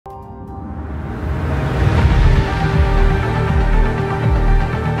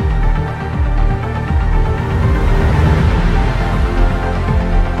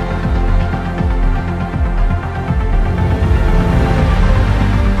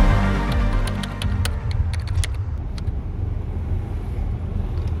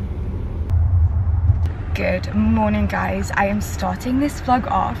Good morning, guys. I am starting this vlog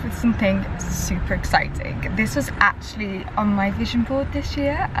off with something super exciting. This was actually on my vision board this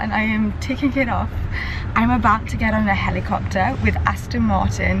year and I am ticking it off. I'm about to get on a helicopter with Aston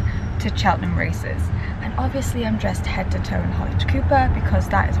Martin to Cheltenham Races, and obviously I'm dressed head to toe in Holland Cooper because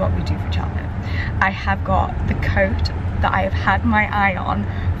that is what we do for Cheltenham. I have got the coat that I have had my eye on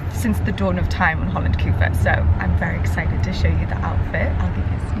since the dawn of time on Holland Cooper, so I'm very excited to show you the outfit. I'll give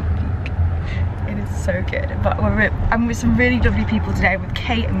you a sneak peek. It is so good. But I'm with some really lovely people today, with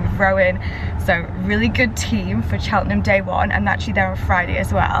Kate and with Rowan, so really good team for Cheltenham day one, and actually they're on Friday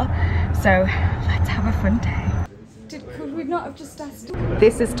as well, so let's have a fun day. Could we not have just asked?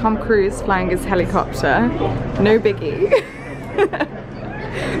 This is Tom Cruise flying his helicopter, no biggie.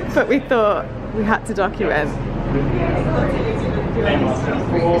 But we thought we had to document.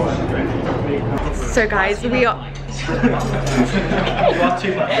 So guys, we are I'm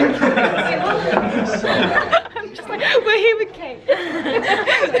just like, we're here with Kate.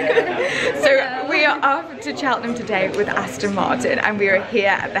 So we are off to Cheltenham today with Aston Martin, and we are here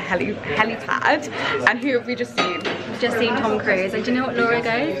at the helipad. And who have we just seen? We've just seen Tom Cruise, and do you know what Laura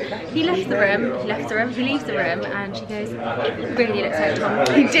goes? He left the room, he leaves the room, and she goes, it really looks like Tom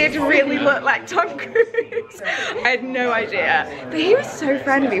Cruise. He did really look like Tom Cruise. I had no idea. But he was so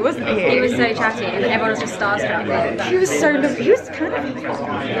friendly, wasn't he? He was so chatty, and everyone was just starstruck. He was so lovely. He was kind of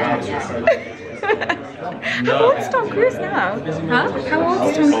How old's Tom Cruise now? Huh? How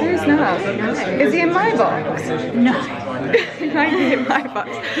old's Tom Cruise now? Is he in my box? No. He might be in my box.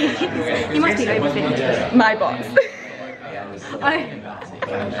 He must be over 50. My box.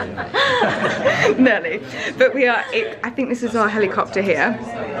 Nearly. But we are, I think this is our helicopter here,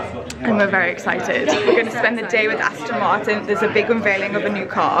 and we're very excited. We're going to spend the day with Aston Martin. There's a big unveiling of a new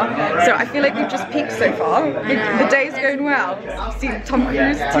car, so I feel like we've just peaked so far. The day's going well. See Tom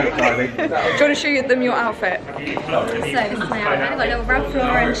Cruise tick. Do you want to show them your outfit? So this is my outfit. I've got a little Ralph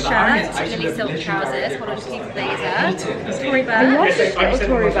Lauren shirt, lily silk trousers, Holland Cooper blazer, Tory bird. I love this little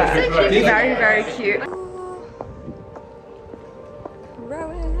Tory bird. So cute. Very, very cute.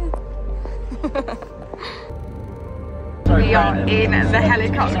 We are in the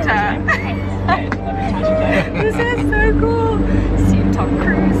helicopter. This is so cool. See Tom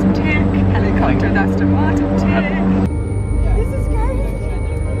Cruise tick, helicopter with Aston Martin tick. This is great.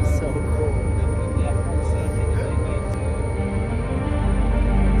 So cool.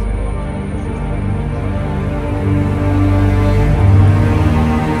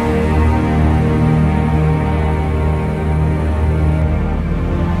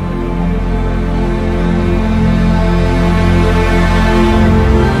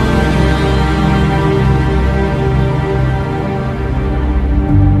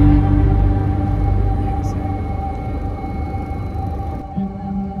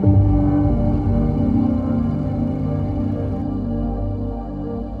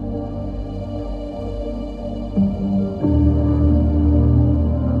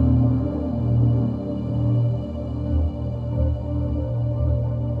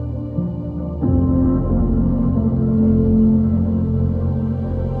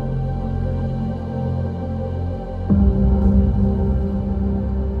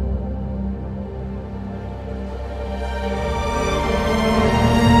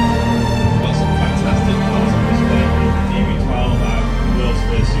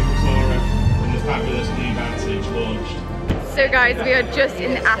 So guys, we are just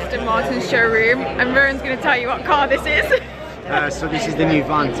in the Aston Martin showroom, and Rowan's going to tell you what car this is. So this is the new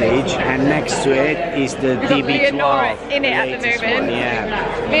Vantage, and next to it is the DB12. Leonora in it at the moment.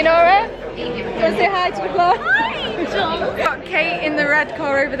 Yeah. Leonora, do you want to say hi to the vlog? Hi, John. We've got Kate in the red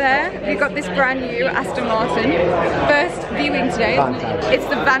car over there. We've got this brand new Aston Martin. First viewing today. Vantage. It's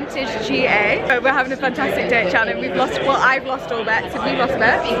the Vantage GA. So we're having a fantastic day at Cheltenham. We've lost, well, I've lost all bets. Have you lost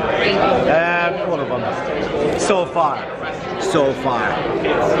bets? One of them. So far.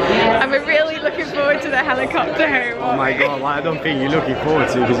 And we're really looking forward to the helicopter home. Oh my god, well, I don't think you're looking forward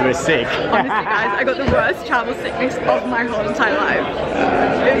to it because we're sick. Honestly guys, I got the worst travel sickness of my whole entire life.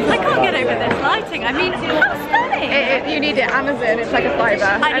 I can't get over this lighting. I mean, how stunning! You need it, Amazon, it's like a fiver.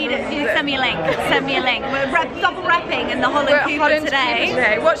 I need it. You send me a link. Send me a link. We're double wrapping in the Holland Cooper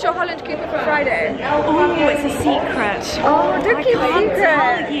today. What's your Holland Cooper for Friday? Oh, it's a secret. Oh, don't keep it I secret.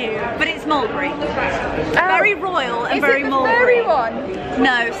 can't tell you, but it's Mulberry. Very royal and very Mulberry. Fairy one?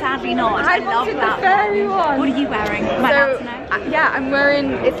 No, sadly not. I love wanted that the fairy one. What are you wearing? Am I allowed to know? yeah, I'm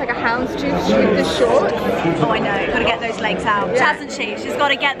wearing, it's like a houndstooth with the shorts. Oh, I know, gotta get those legs out. Yeah. Hasn't she? She's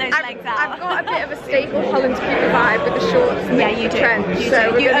gotta get those legs out. I've got a bit of a staple Holland Cooper vibe with the shorts and you the do. trench. You So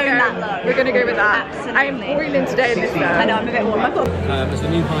do. we're You gonna own go, that look. We're gonna go with that. Absolutely. I am boiling today in this though. I know, I'm a bit warm. I've got As the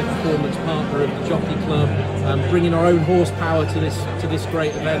new high performance partner of the Jockey Club, bringing our own horsepower to this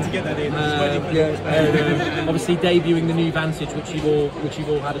great event. Obviously debuting the new Vantage, which you've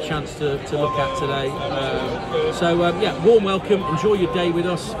all had a chance to look at today. Yeah, warm welcome. Enjoy your day with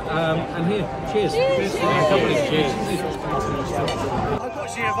us. And here, cheers. Cheers. Cheers. I've got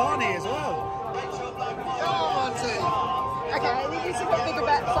Giovanni as well. Okay, we need to put bigger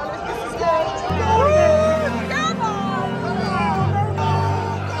bets on this. This is good.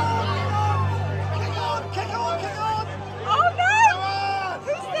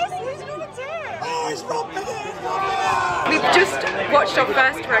 We've just watched our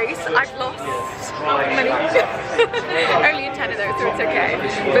first race. I've lost many. Only in 10 of those, so it's okay.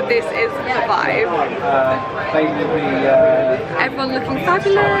 But this is the vibe. Everyone looking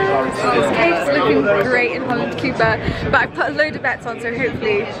fabulous. This cake's looking great in Holland Cooper. But I've put a load of bets on, so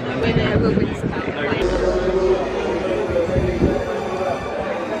hopefully I will win something.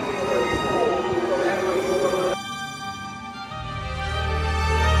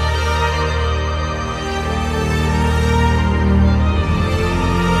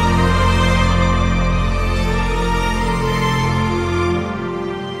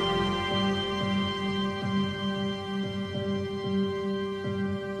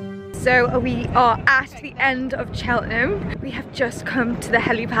 So we are at the end of Cheltenham. We have just come to the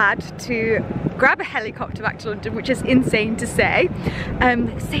helipad to grab a helicopter back to London, which is insane to say.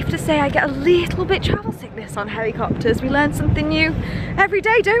 Safe to say I get a little bit travel sickness on helicopters. We learn something new every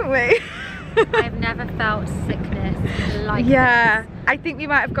day, don't we? I've never felt sickness like yeah, this. I think we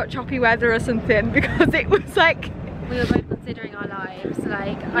might have got choppy weather or something, because it was like... We were both considering our lives,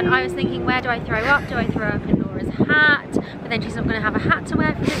 like, and I was thinking, where do I throw up? Do I throw up in Laura's hat? But then she's not going to have a hat to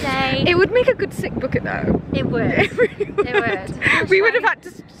wear for the day. It would make a good sick bucket though. It would. It really would. It would. We would have had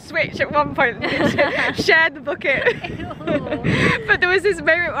to switch at one point and share the bucket. But there was this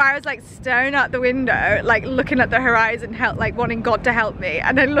moment where I was like staring out the window, like looking at the horizon, like wanting God to help me,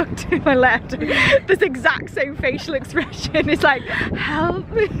 and I looked to my left, this exact same facial expression. It's like, help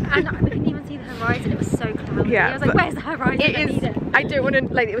me. And I couldn't even see the horizon, it was so cloudy. Yeah, I was like, where's the horizon? I don't want to,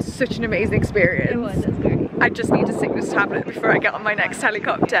 like, it was such an amazing experience. It was great. I just need a sickness tablet before I get on my next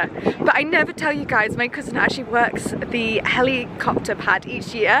helicopter. But I never tell you guys, my cousin actually works the helicopter pad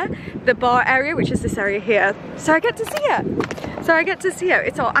each year, the bar area, which is this area here. So I get to see her.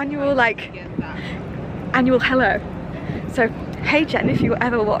 It's our annual, like, annual hello. So, hey Jen, if you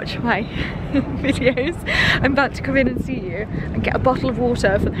ever watch my videos, I'm about to come in and see you and get a bottle of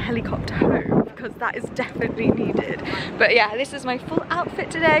water for the helicopter home, because that is definitely needed. But yeah, this is my full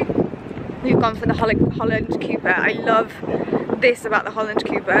outfit today. We've gone for the Holland Cooper. I love this about the Holland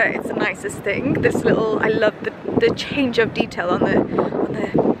Cooper. It's the nicest thing. This little, I love the change of detail on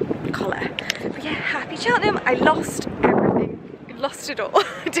the collar. But yeah, happy Cheltenham. I lost everything. I lost it all.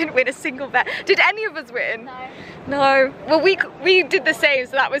 I didn't win a single bet. Did any of us win? No. No. Well, we did the same,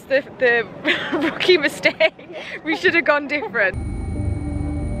 so that was the rookie mistake. We should have gone different.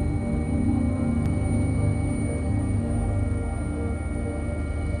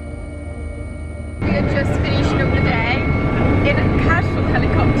 We are just finishing up the day in a casual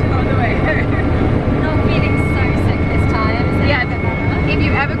helicopter on the way home. Not feeling so sick this time. So Yeah,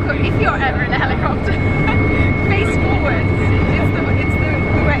 if you're ever in a helicopter, face forwards. It's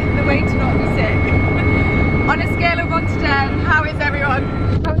the way to not be sick. On a scale of 1 to 10, how is everyone?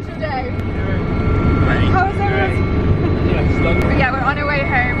 How was your day? How is everyone? But yeah, we're on our way